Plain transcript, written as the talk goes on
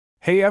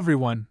Hey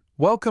everyone,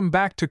 welcome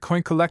back to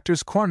Coin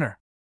Collector's Corner.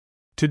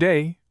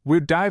 Today, we're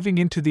diving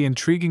into the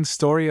intriguing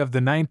story of the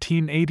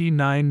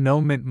 1989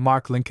 no-mint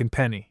mark Lincoln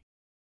penny.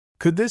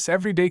 Could this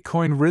everyday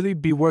coin really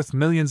be worth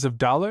millions of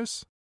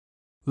dollars?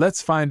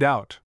 Let's find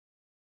out.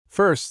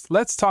 First,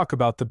 let's talk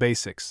about the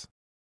basics.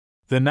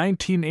 The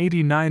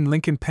 1989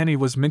 Lincoln penny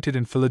was minted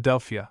in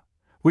Philadelphia,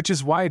 which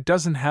is why it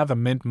doesn't have a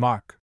mint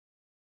mark.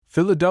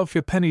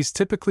 Philadelphia pennies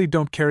typically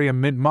don't carry a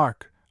mint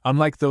mark,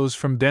 unlike those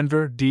from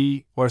Denver,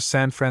 D, or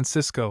San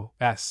Francisco,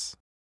 S.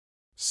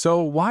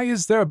 So why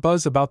is there a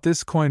buzz about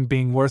this coin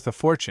being worth a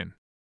fortune?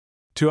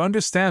 To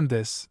understand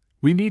this,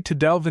 we need to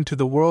delve into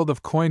the world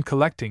of coin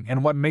collecting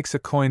and what makes a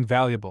coin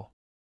valuable.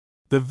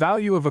 The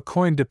value of a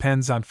coin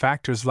depends on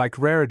factors like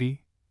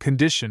rarity,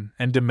 condition,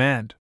 and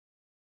demand.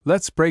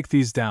 Let's break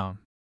these down.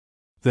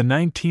 The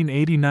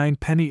 1989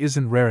 penny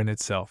isn't rare in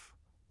itself,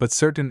 but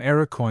certain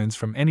era coins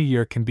from any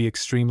year can be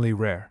extremely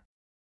rare.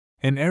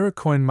 An era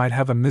coin might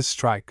have a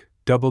misstrike,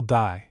 double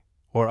die,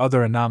 or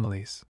other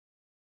anomalies.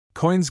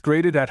 Coins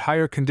graded at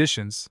higher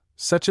conditions,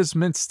 such as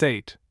mint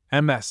state,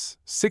 MS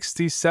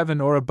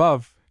 67 or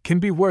above, can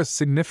be worth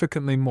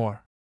significantly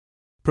more.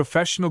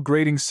 Professional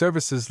grading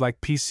services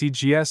like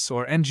PCGS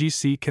or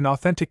NGC can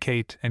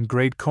authenticate and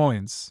grade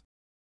coins.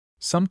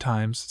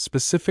 Sometimes,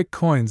 specific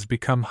coins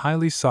become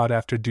highly sought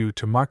after due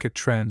to market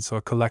trends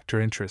or collector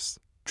interest,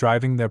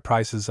 driving their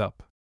prices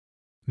up.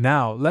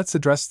 Now, let's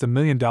address the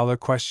million-dollar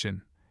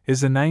question.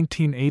 Is a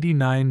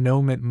 1989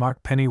 no-mint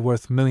mark penny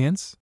worth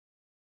millions?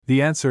 The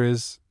answer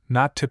is,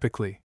 not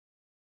typically.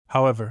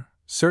 However,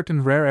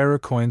 certain rare era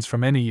coins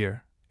from any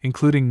year,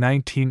 including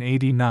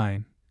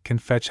 1989, can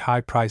fetch high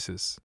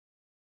prices.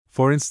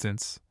 For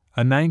instance,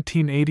 a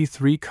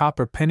 1983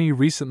 copper penny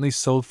recently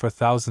sold for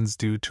thousands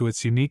due to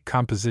its unique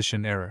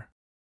composition error.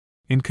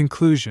 In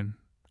conclusion,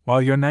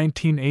 while your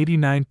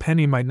 1989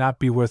 penny might not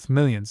be worth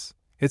millions,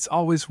 it's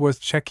always worth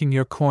checking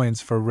your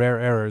coins for rare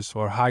errors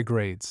or high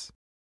grades.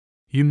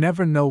 You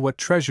never know what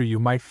treasure you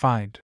might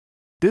find.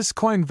 This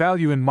coin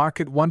value in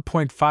market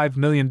 $1.5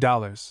 million.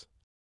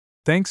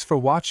 Thanks for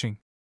watching.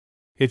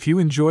 If you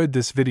enjoyed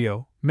this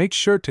video, make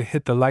sure to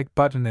hit the like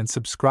button and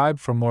subscribe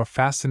for more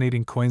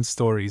fascinating coin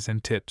stories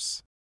and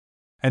tips.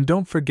 And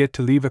don't forget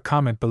to leave a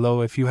comment below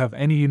if you have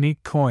any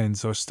unique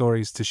coins or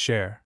stories to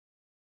share.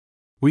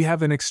 We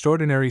have an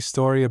extraordinary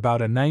story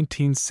about a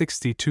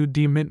 1962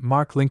 D-mint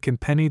mark Lincoln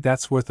penny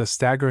that's worth a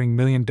staggering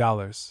 $1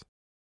 million.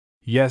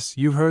 Yes,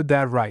 you heard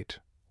that right.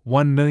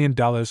 $1 million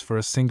for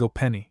a single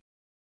penny.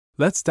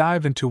 Let's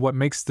dive into what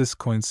makes this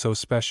coin so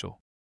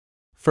special.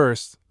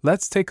 First,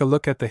 let's take a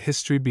look at the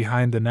history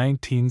behind the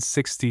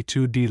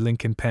 1962 D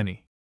Lincoln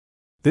penny.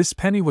 This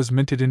penny was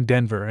minted in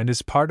Denver and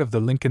is part of the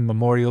Lincoln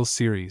Memorial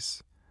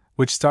Series,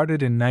 which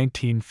started in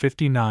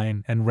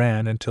 1959 and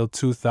ran until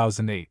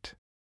 2008.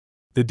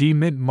 The D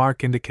mint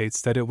mark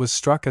indicates that it was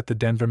struck at the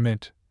Denver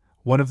Mint,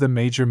 one of the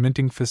major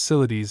minting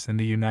facilities in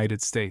the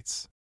United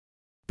States.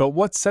 But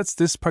what sets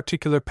this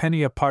particular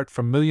penny apart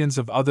from millions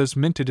of others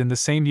minted in the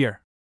same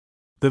year?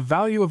 The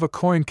value of a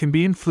coin can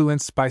be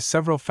influenced by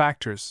several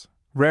factors: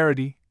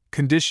 rarity,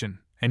 condition,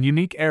 and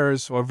unique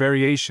errors or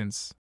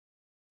variations.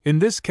 In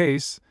this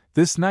case,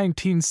 this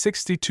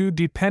 1962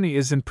 D penny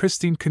is in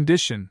pristine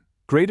condition,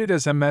 graded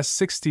as MS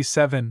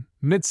 67,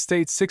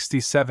 mid-state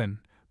 67,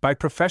 by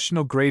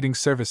professional grading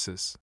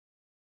services.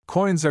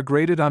 Coins are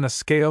graded on a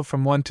scale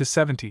from 1 to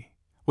 70,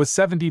 with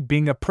 70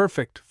 being a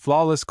perfect,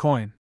 flawless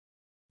coin.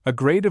 A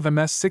grade of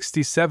MS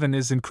 67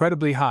 is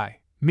incredibly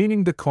high,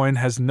 meaning the coin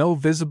has no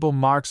visible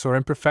marks or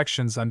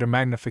imperfections under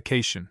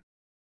magnification.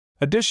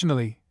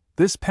 Additionally,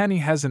 this penny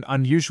has an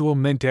unusual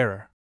mint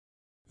error.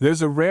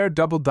 There's a rare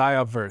double die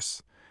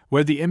obverse,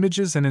 where the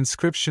images and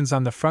inscriptions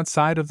on the front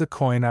side of the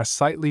coin are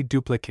slightly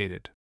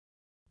duplicated.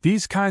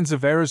 These kinds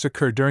of errors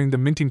occur during the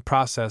minting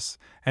process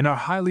and are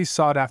highly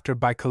sought after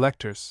by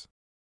collectors.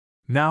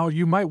 Now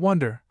you might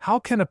wonder, how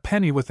can a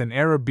penny with an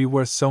error be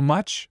worth so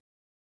much?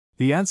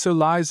 The answer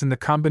lies in the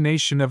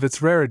combination of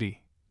its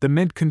rarity, the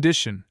mint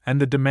condition,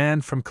 and the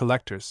demand from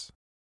collectors.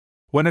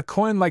 When a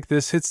coin like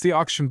this hits the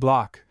auction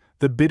block,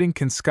 the bidding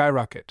can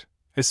skyrocket,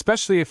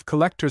 especially if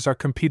collectors are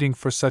competing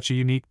for such a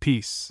unique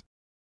piece.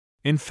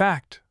 In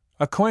fact,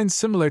 a coin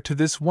similar to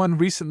this one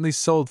recently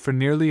sold for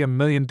nearly $1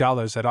 million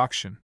at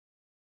auction.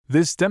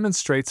 This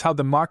demonstrates how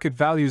the market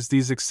values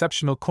these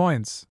exceptional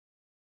coins.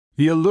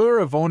 The allure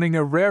of owning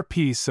a rare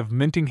piece of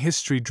minting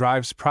history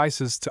drives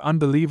prices to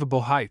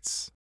unbelievable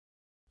heights.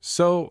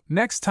 So,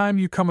 next time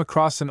you come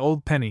across an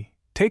old penny,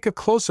 take a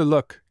closer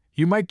look.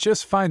 You might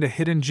just find a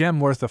hidden gem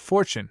worth a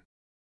fortune.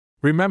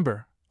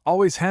 Remember,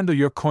 always handle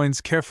your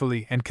coins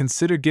carefully and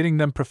consider getting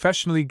them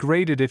professionally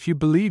graded if you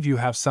believe you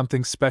have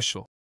something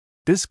special.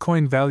 This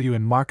coin value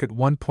in market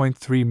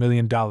 $1.3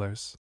 million.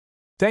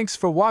 Thanks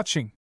for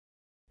watching.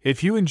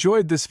 If you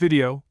enjoyed this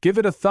video, give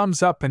it a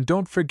thumbs up and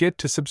don't forget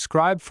to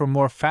subscribe for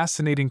more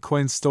fascinating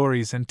coin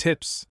stories and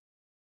tips.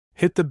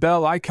 Hit the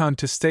bell icon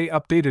to stay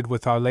updated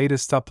with our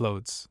latest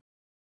uploads.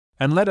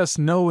 And let us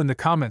know in the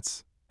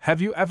comments,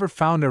 have you ever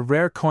found a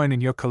rare coin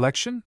in your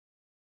collection?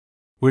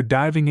 We're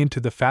diving into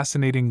the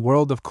fascinating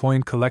world of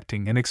coin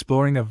collecting and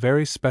exploring a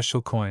very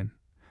special coin,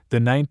 the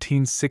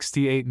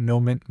 1968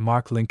 no-mint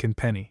Mark Lincoln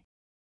penny.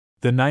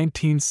 The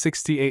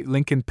 1968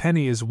 Lincoln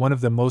penny is one of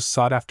the most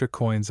sought-after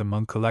coins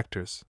among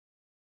collectors.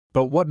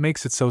 But what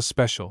makes it so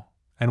special,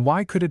 and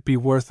why could it be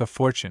worth a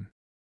fortune?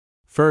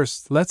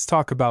 First, let's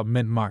talk about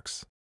mint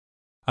marks.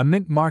 A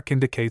mint mark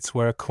indicates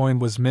where a coin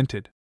was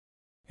minted.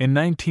 In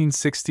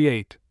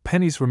 1968,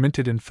 pennies were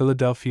minted in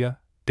Philadelphia,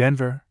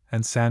 Denver,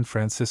 and San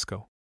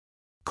Francisco.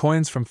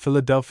 Coins from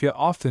Philadelphia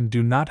often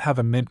do not have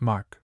a mint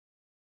mark.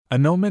 A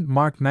no-mint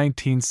mark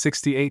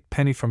 1968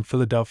 penny from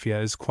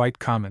Philadelphia is quite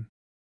common.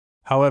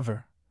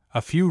 However,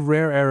 a few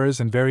rare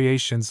errors and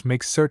variations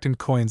make certain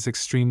coins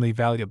extremely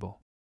valuable.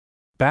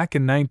 Back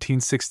in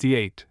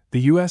 1968,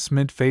 the U.S.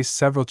 Mint faced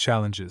several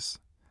challenges,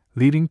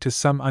 leading to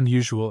some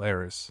unusual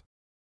errors.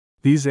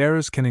 These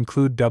errors can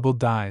include double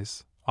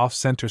dies,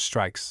 off-center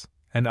strikes,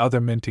 and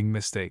other minting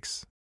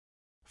mistakes.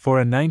 For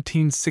a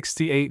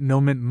 1968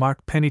 no-mint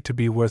mark penny to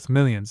be worth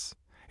millions,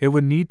 it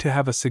would need to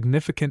have a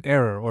significant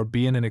error or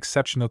be in an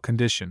exceptional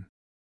condition.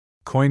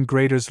 Coin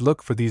graders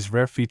look for these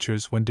rare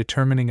features when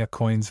determining a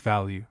coin's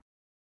value.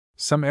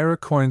 Some error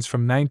coins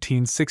from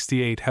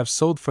 1968 have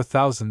sold for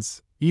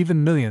thousands,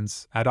 even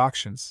millions, at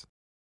auctions.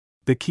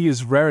 The key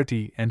is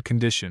rarity and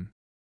condition.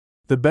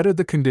 The better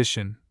the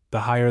condition,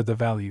 the higher the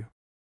value.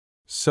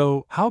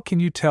 So, how can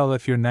you tell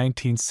if your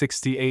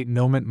 1968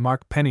 no-mint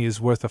mark penny is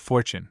worth a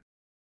fortune?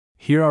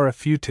 Here are a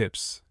few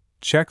tips.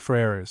 Check for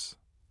errors.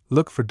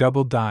 Look for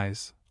double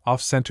dies,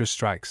 off-center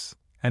strikes,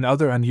 and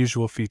other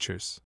unusual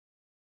features.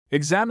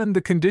 Examine the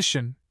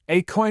condition.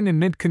 A coin in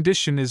mint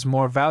condition is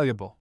more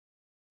valuable.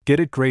 Get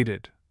it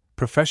graded.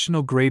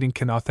 Professional grading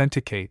can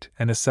authenticate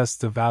and assess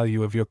the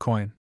value of your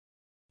coin.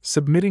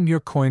 Submitting your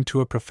coin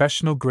to a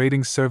professional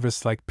grading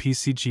service like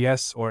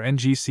PCGS or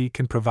NGC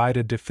can provide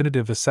a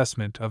definitive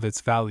assessment of its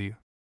value.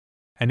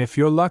 And if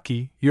you're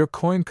lucky, your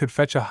coin could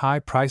fetch a high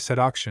price at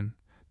auction,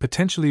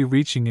 potentially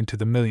reaching into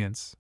the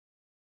millions.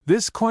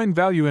 This coin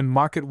value in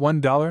market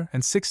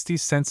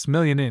 $1.60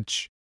 million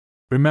inch.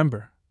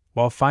 Remember,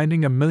 while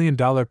finding $1 million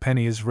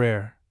penny is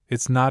rare,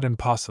 it's not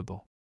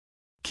impossible.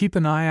 Keep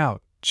an eye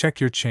out, check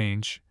your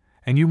change,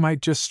 and you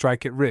might just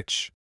strike it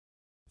rich.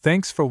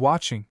 Thanks for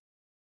watching.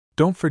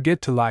 Don't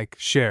forget to like,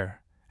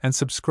 share, and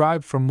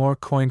subscribe for more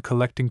coin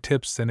collecting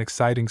tips and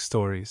exciting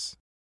stories.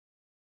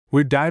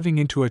 We're diving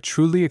into a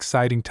truly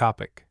exciting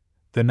topic,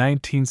 the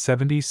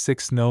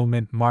 1976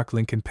 no-mint Mark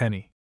Lincoln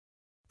penny.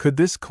 Could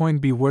this coin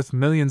be worth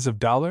millions of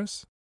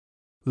dollars?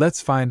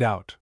 Let's find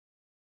out.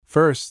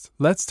 First,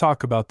 let's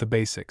talk about the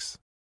basics.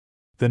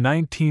 The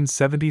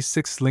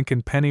 1976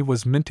 Lincoln penny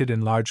was minted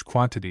in large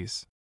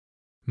quantities.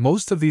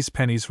 Most of these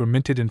pennies were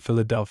minted in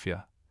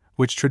Philadelphia,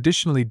 which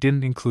traditionally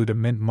didn't include a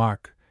mint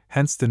mark,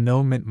 hence the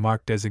no-mint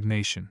mark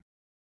designation.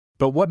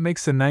 But what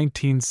makes a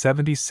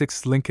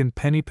 1976 Lincoln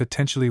penny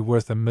potentially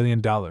worth $1 million?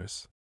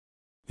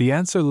 The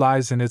answer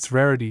lies in its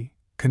rarity,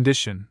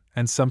 condition,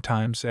 and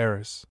sometimes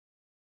errors.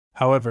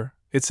 However,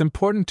 it's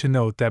important to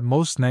note that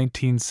most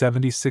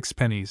 1976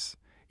 pennies,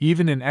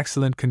 even in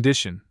excellent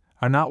condition,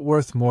 are not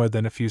worth more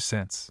than a few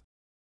cents.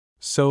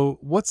 So,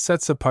 what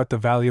sets apart the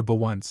valuable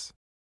ones?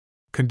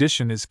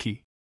 Condition is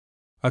key.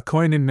 A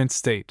coin in mint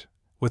state,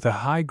 with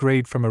a high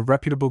grade from a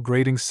reputable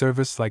grading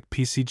service like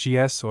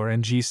PCGS or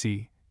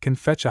NGC, can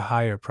fetch a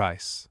higher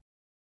price.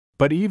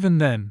 But even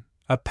then,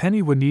 a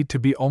penny would need to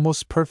be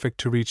almost perfect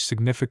to reach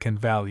significant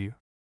value.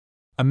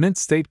 A mint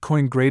state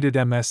coin graded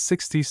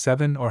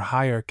MS67 or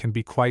higher can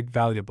be quite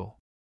valuable.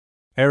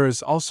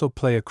 Errors also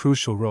play a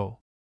crucial role.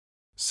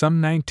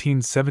 Some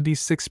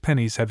 1976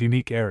 pennies have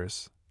unique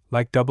errors,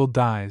 like double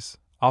dies,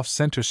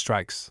 off-center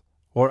strikes,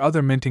 or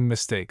other minting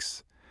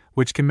mistakes,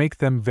 which can make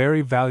them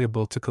very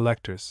valuable to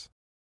collectors.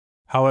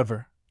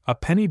 However, a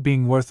penny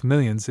being worth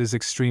millions is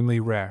extremely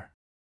rare.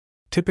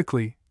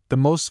 Typically, the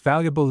most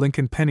valuable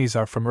Lincoln pennies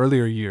are from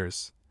earlier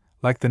years,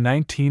 like the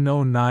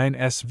 1909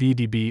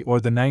 SVDB or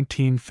the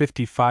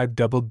 1955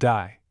 double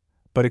die,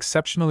 but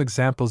exceptional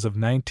examples of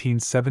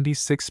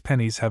 1976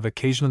 pennies have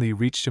occasionally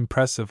reached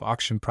impressive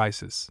auction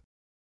prices.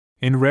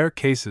 In rare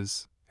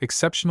cases,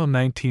 exceptional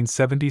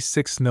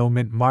 1976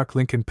 no-mint Mark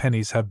Lincoln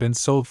pennies have been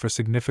sold for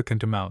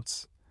significant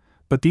amounts,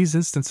 but these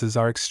instances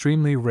are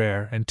extremely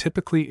rare and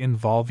typically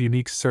involve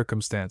unique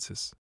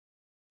circumstances.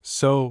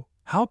 So,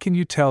 how can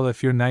you tell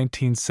if your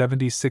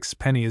 1976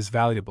 penny is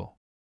valuable?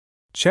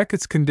 Check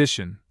its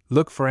condition,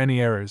 look for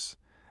any errors,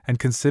 and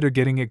consider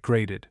getting it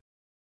graded.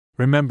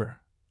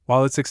 Remember,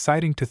 while it's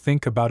exciting to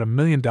think about $1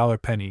 million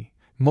penny,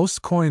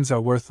 most coins are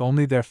worth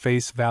only their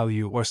face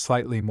value or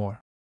slightly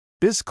more.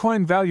 This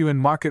coin value in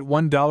market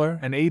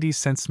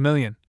 $1.80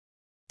 million.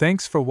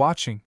 Thanks for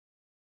watching.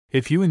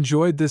 If you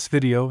enjoyed this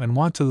video and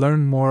want to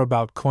learn more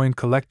about coin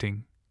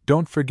collecting,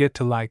 don't forget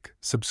to like,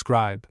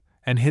 subscribe,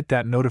 and hit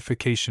that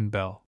notification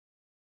bell.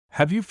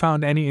 Have you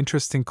found any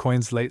interesting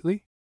coins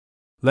lately?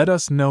 Let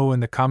us know in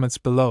the comments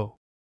below.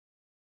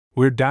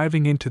 We're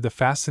diving into the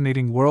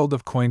fascinating world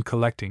of coin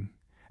collecting,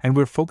 and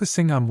we're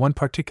focusing on one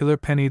particular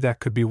penny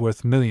that could be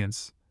worth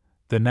millions,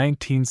 the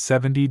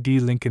 1970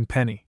 Lincoln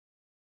penny.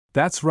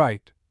 That's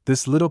right,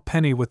 this little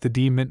penny with the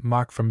D mint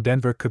mark from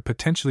Denver could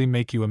potentially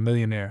make you a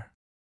millionaire.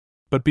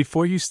 But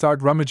before you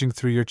start rummaging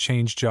through your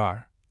change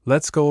jar,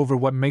 let's go over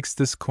what makes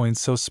this coin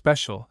so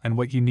special and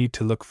what you need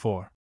to look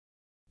for.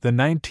 The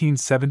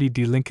 1970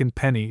 D Lincoln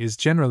penny is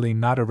generally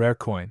not a rare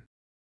coin.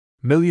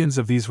 Millions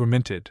of these were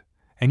minted,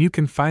 and you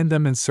can find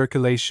them in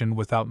circulation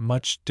without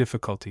much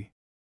difficulty.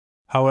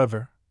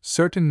 However,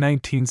 certain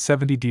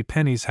 1970 D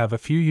pennies have a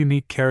few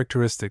unique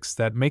characteristics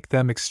that make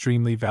them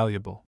extremely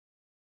valuable.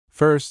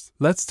 First,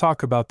 let's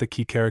talk about the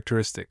key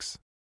characteristics.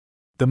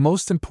 The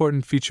most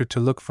important feature to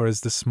look for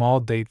is the small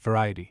date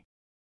variety.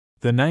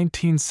 The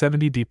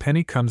 1970 D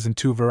penny comes in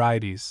two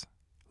varieties,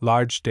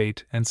 large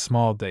date and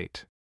small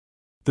date.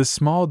 The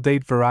small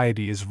date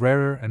variety is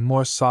rarer and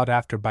more sought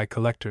after by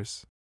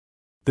collectors.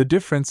 The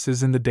difference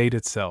is in the date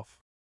itself.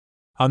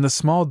 On the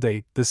small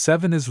date, the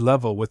 7 is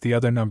level with the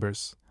other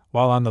numbers,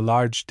 while on the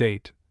large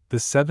date, the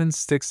 7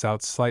 sticks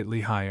out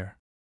slightly higher.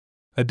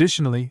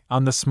 Additionally,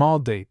 on the small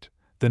date,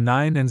 the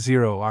 9 and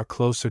 0 are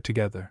closer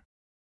together.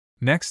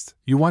 Next,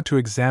 you want to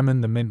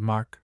examine the mint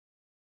mark.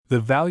 The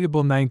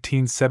valuable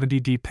 1970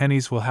 D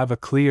pennies will have a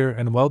clear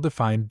and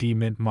well-defined D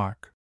mint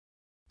mark.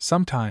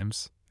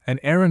 Sometimes, an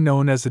error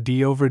known as a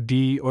D over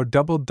D or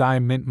double die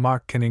mint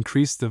mark can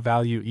increase the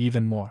value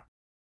even more.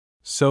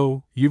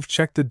 So, you've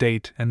checked the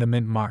date and the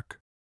mint mark.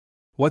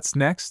 What's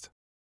next?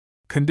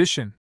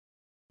 Condition.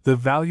 The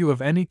value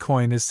of any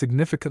coin is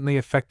significantly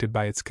affected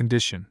by its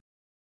condition.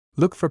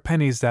 Look for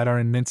pennies that are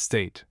in mint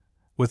state,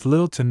 with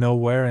little to no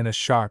wear and a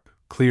sharp,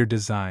 clear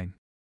design.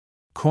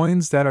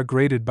 Coins that are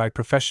graded by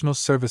professional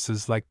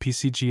services like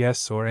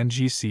PCGS or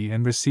NGC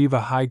and receive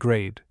a high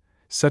grade,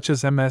 such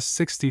as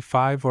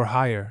MS65 or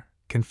higher,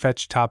 can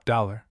fetch top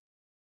dollar.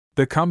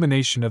 The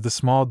combination of the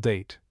small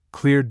date,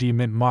 clear D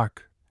mint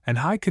mark, and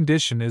high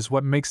condition is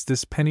what makes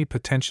this penny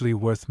potentially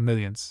worth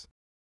millions.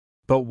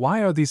 But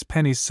why are these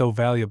pennies so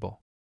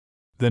valuable?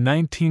 The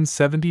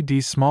 1970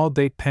 D small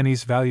date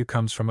penny's value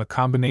comes from a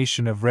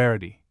combination of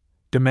rarity,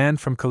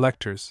 demand from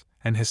collectors,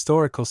 and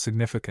historical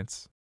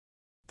significance.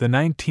 The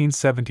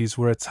 1970s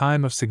were a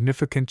time of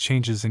significant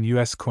changes in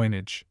U.S.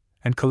 coinage,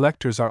 and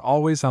collectors are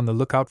always on the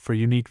lookout for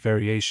unique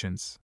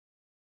variations.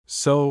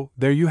 So,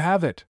 there you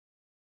have it.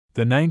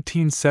 The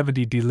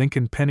 1970 D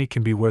Lincoln penny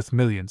can be worth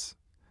millions,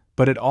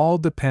 but it all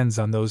depends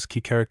on those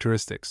key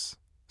characteristics: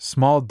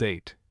 small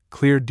date,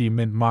 clear D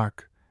mint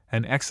mark,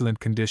 and excellent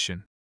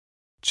condition.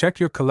 Check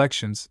your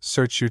collections,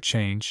 search your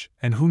change,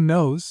 and who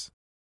knows?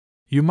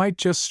 You might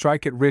just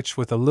strike it rich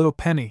with a little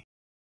penny.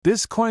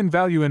 This coin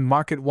value in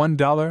market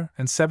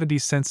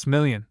 $1.70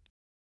 million.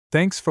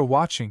 Thanks for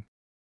watching.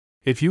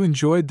 If you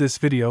enjoyed this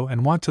video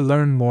and want to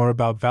learn more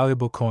about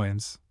valuable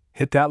coins,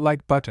 hit that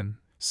like button,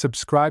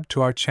 subscribe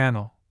to our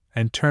channel,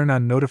 and turn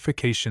on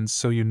notifications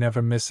so you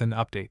never miss an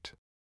update.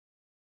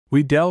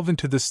 We delve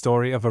into the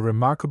story of a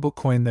remarkable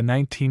coin, the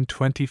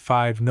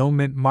 1925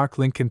 no-mint mark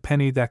Lincoln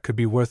penny that could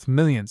be worth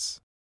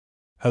millions.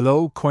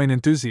 Hello, coin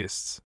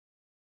enthusiasts.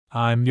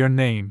 I'm your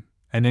name,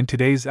 and in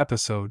today's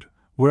episode,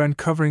 we're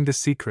uncovering the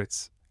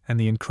secrets and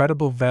the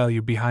incredible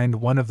value behind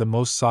one of the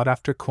most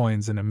sought-after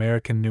coins in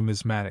American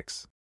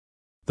numismatics.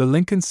 The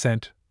Lincoln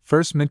cent,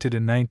 first minted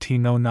in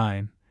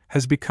 1909,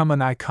 has become an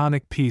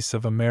iconic piece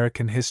of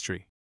American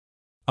history.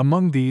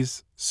 Among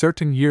these,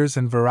 certain years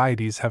and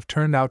varieties have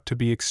turned out to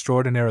be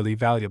extraordinarily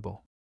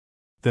valuable.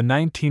 The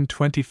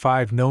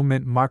 1925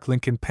 no-mint mark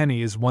Lincoln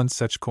penny is one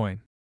such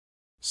coin.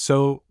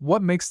 So,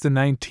 what makes the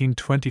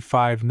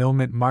 1925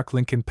 no-mint mark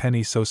Lincoln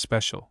penny so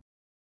special?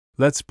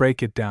 Let's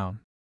break it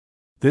down.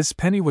 This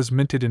penny was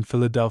minted in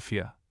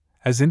Philadelphia,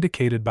 as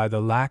indicated by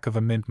the lack of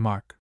a mint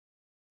mark.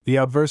 The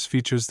obverse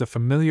features the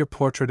familiar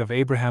portrait of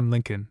Abraham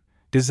Lincoln,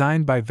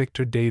 designed by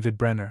Victor David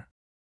Brenner.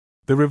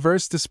 The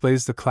reverse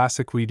displays the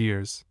classic wheat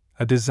ears,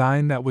 a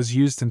design that was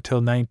used until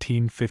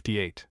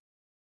 1958.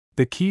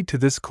 The key to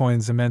this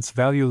coin's immense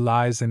value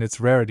lies in its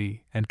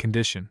rarity and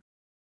condition.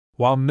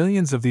 While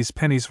millions of these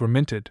pennies were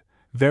minted,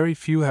 very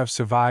few have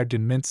survived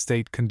in mint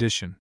state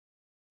condition.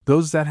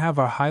 Those that have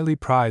are highly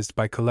prized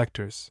by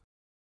collectors.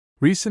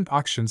 Recent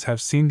auctions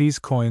have seen these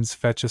coins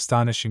fetch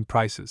astonishing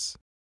prices.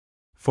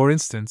 For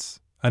instance,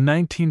 a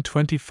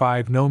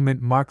 1925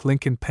 no-mint mark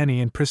Lincoln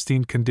penny in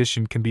pristine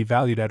condition can be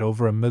valued at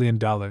over $1 million,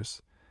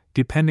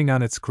 depending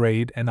on its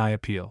grade and eye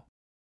appeal.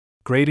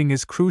 Grading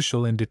is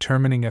crucial in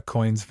determining a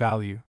coin's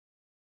value.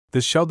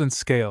 The Sheldon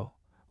scale,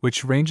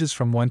 which ranges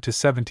from 1 to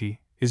 70,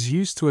 is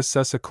used to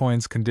assess a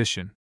coin's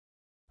condition.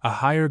 A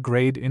higher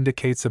grade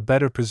indicates a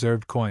better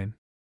preserved coin.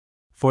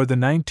 For the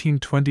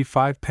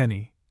 1925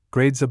 penny,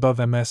 grades above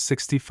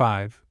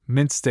MS65,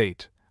 mint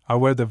state, are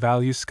where the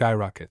value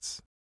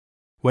skyrockets.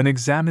 When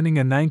examining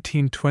a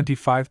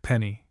 1925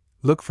 penny,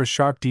 look for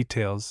sharp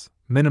details,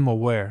 minimal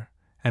wear,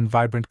 and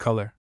vibrant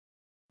color.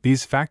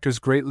 These factors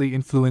greatly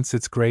influence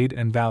its grade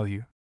and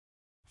value.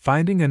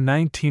 Finding a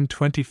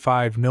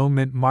 1925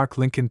 no-mint mark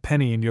Lincoln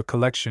penny in your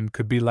collection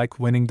could be like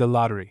winning the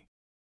lottery.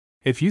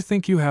 If you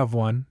think you have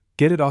one,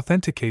 get it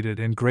authenticated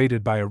and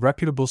graded by a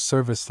reputable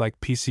service like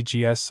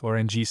PCGS or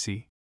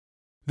NGC.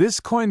 This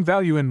coin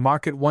value in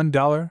market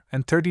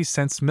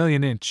 $1.30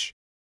 million inch.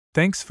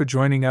 Thanks for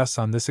joining us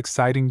on this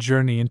exciting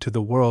journey into the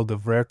world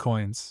of rare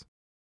coins.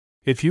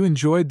 If you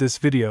enjoyed this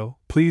video,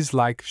 please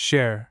like,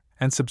 share,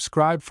 and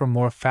subscribe for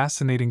more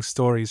fascinating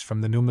stories from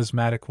the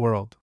numismatic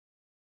world.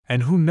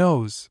 And who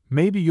knows,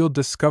 maybe you'll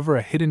discover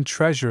a hidden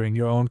treasure in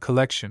your own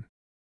collection.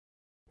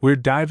 We're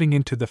diving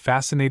into the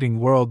fascinating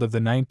world of the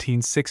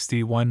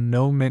 1961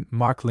 no-mint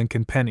mark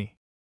Lincoln penny.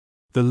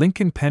 The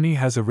Lincoln penny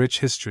has a rich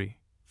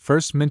history,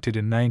 first minted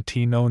in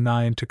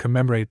 1909 to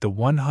commemorate the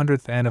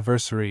 100th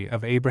anniversary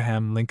of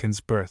Abraham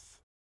Lincoln's birth.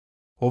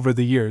 Over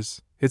the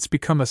years, it's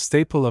become a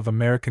staple of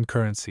American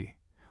currency,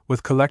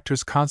 with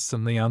collectors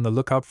constantly on the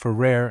lookout for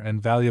rare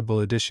and valuable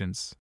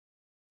editions.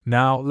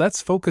 Now,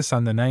 let's focus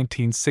on the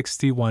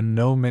 1961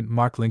 no-mint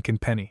mark Lincoln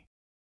penny.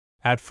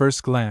 At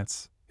first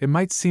glance, it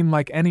might seem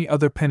like any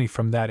other penny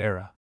from that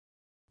era.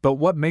 But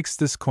what makes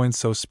this coin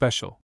so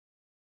special?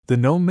 The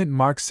no-mint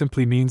mark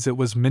simply means it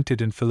was minted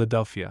in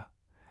Philadelphia,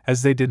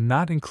 as they did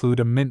not include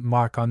a mint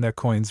mark on their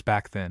coins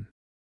back then.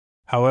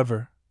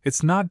 However,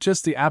 it's not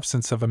just the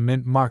absence of a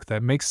mint mark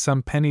that makes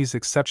some pennies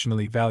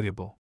exceptionally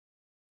valuable.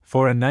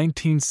 For a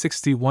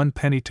 1961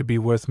 penny to be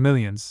worth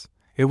millions,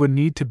 it would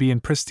need to be in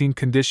pristine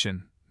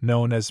condition,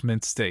 known as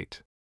mint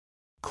state.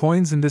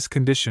 Coins in this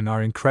condition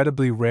are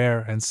incredibly rare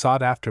and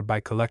sought after by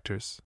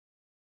collectors.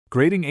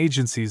 Grading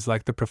agencies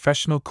like the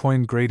Professional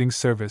Coin Grading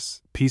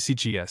Service,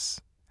 PCGS,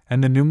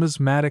 and the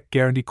Numismatic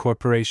Guarantee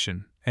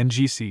Corporation,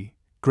 NGC,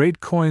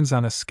 grade coins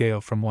on a scale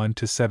from 1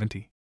 to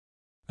 70.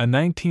 A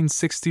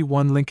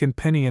 1961 Lincoln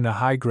penny in a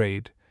high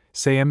grade,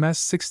 say MS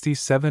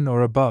 67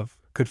 or above,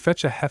 could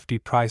fetch a hefty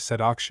price at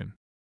auction.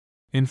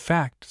 In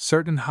fact,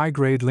 certain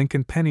high-grade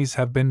Lincoln pennies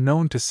have been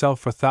known to sell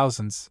for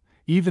thousands,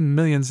 even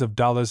millions of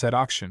dollars at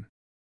auction.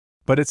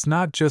 But it's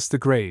not just the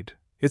grade,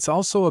 it's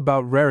also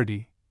about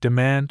rarity,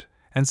 demand,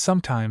 and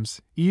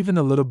sometimes, even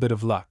a little bit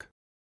of luck.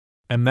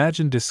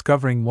 Imagine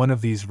discovering one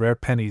of these rare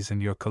pennies in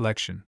your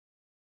collection.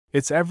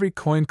 It's every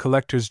coin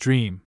collector's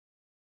dream.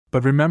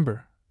 But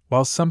remember,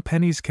 while some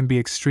pennies can be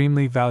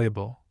extremely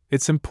valuable,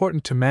 it's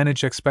important to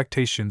manage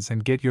expectations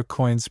and get your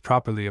coins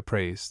properly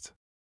appraised.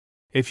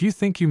 If you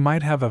think you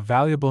might have a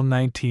valuable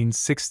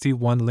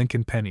 1961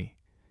 Lincoln penny,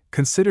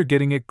 consider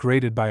getting it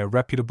graded by a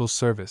reputable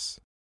service.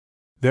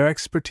 Their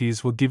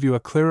expertise will give you a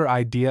clearer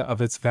idea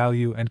of its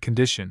value and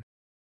condition.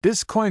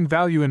 This coin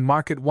value in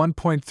market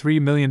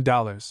 $1.3 million.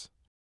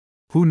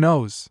 Who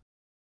knows?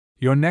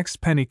 Your next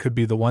penny could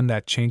be the one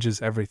that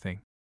changes everything.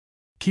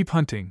 Keep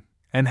hunting,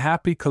 and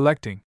happy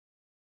collecting!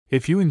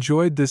 If you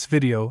enjoyed this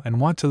video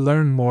and want to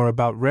learn more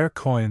about rare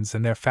coins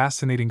and their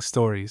fascinating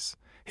stories,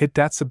 hit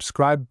that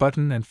subscribe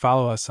button and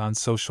follow us on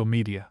social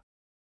media.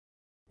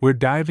 We're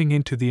diving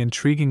into the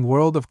intriguing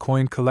world of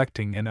coin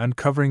collecting and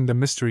uncovering the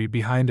mystery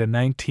behind a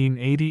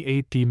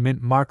 1988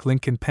 mint mark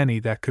Lincoln penny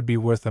that could be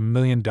worth $1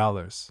 million.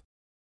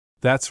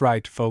 That's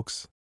right,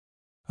 folks.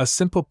 A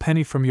simple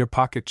penny from your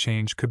pocket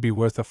change could be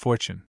worth a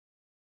fortune.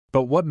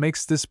 But what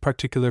makes this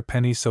particular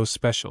penny so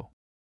special?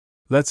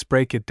 Let's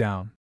break it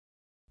down.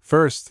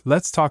 First,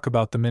 let's talk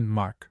about the mint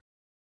mark.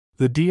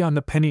 The D on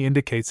the penny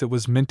indicates it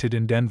was minted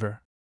in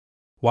Denver.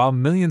 While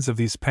millions of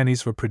these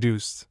pennies were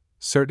produced,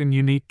 certain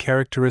unique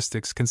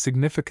characteristics can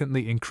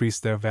significantly increase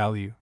their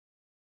value.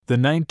 The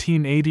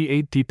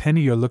 1988 D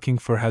penny you're looking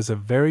for has a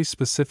very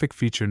specific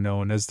feature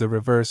known as the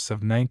reverse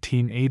of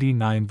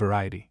 1989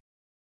 variety.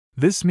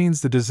 This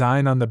means the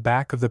design on the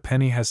back of the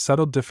penny has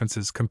subtle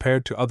differences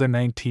compared to other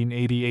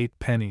 1988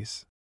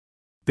 pennies.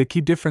 The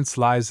key difference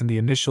lies in the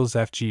initials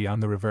FG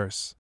on the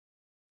reverse.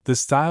 The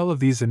style of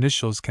these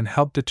initials can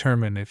help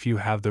determine if you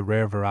have the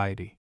rare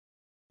variety.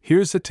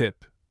 Here's a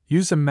tip.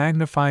 Use a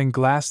magnifying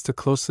glass to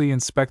closely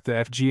inspect the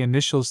FG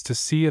initials to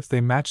see if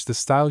they match the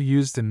style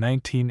used in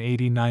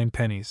 1989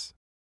 pennies.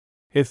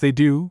 If they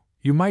do,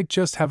 you might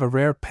just have a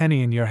rare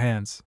penny in your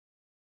hands.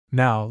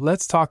 Now,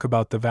 let's talk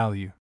about the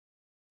value.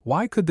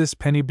 Why could this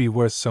penny be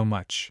worth so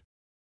much?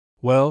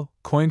 Well,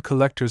 coin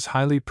collectors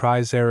highly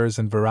prize errors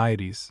and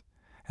varieties,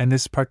 and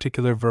this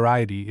particular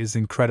variety is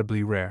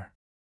incredibly rare.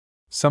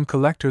 Some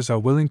collectors are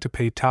willing to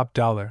pay top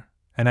dollar,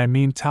 and I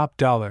mean top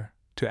dollar,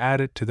 to add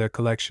it to their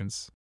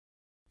collections.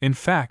 In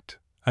fact,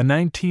 a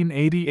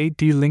 1988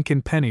 D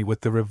Lincoln penny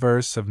with the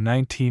reverse of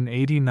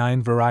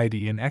 1989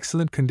 variety in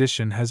excellent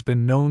condition has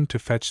been known to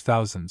fetch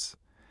thousands,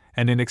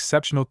 and in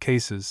exceptional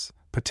cases,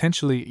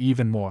 potentially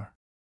even more.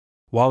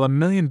 While $1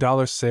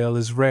 million sale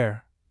is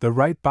rare, the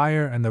right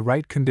buyer and the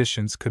right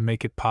conditions could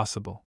make it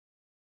possible.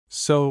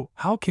 So,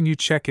 how can you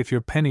check if your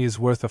penny is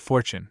worth a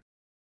fortune?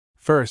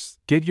 First,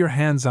 get your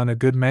hands on a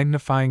good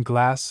magnifying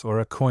glass or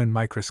a coin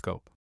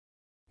microscope.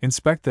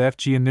 Inspect the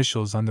FG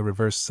initials on the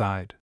reverse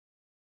side.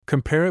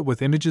 Compare it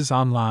with images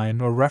online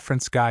or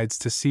reference guides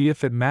to see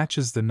if it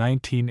matches the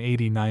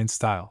 1989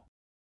 style.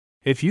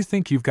 If you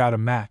think you've got a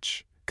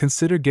match,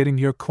 consider getting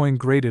your coin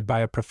graded by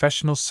a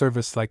professional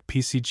service like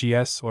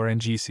PCGS or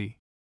NGC.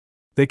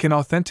 They can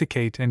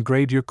authenticate and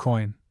grade your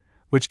coin,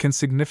 which can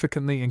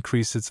significantly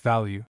increase its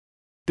value.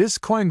 This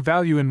coin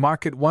value in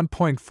market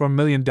 $1.4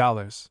 million.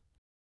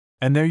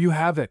 And there you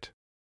have it.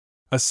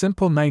 A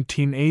simple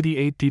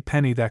 1988 D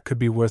penny that could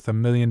be worth $1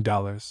 million.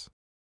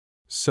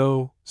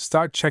 So,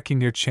 start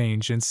checking your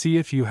change and see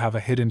if you have a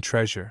hidden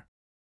treasure.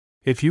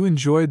 If you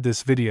enjoyed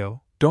this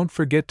video, don't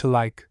forget to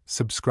like,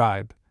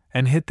 subscribe,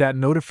 and hit that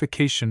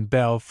notification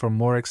bell for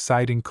more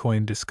exciting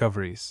coin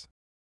discoveries.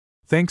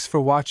 Thanks for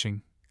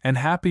watching, and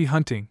happy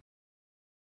hunting!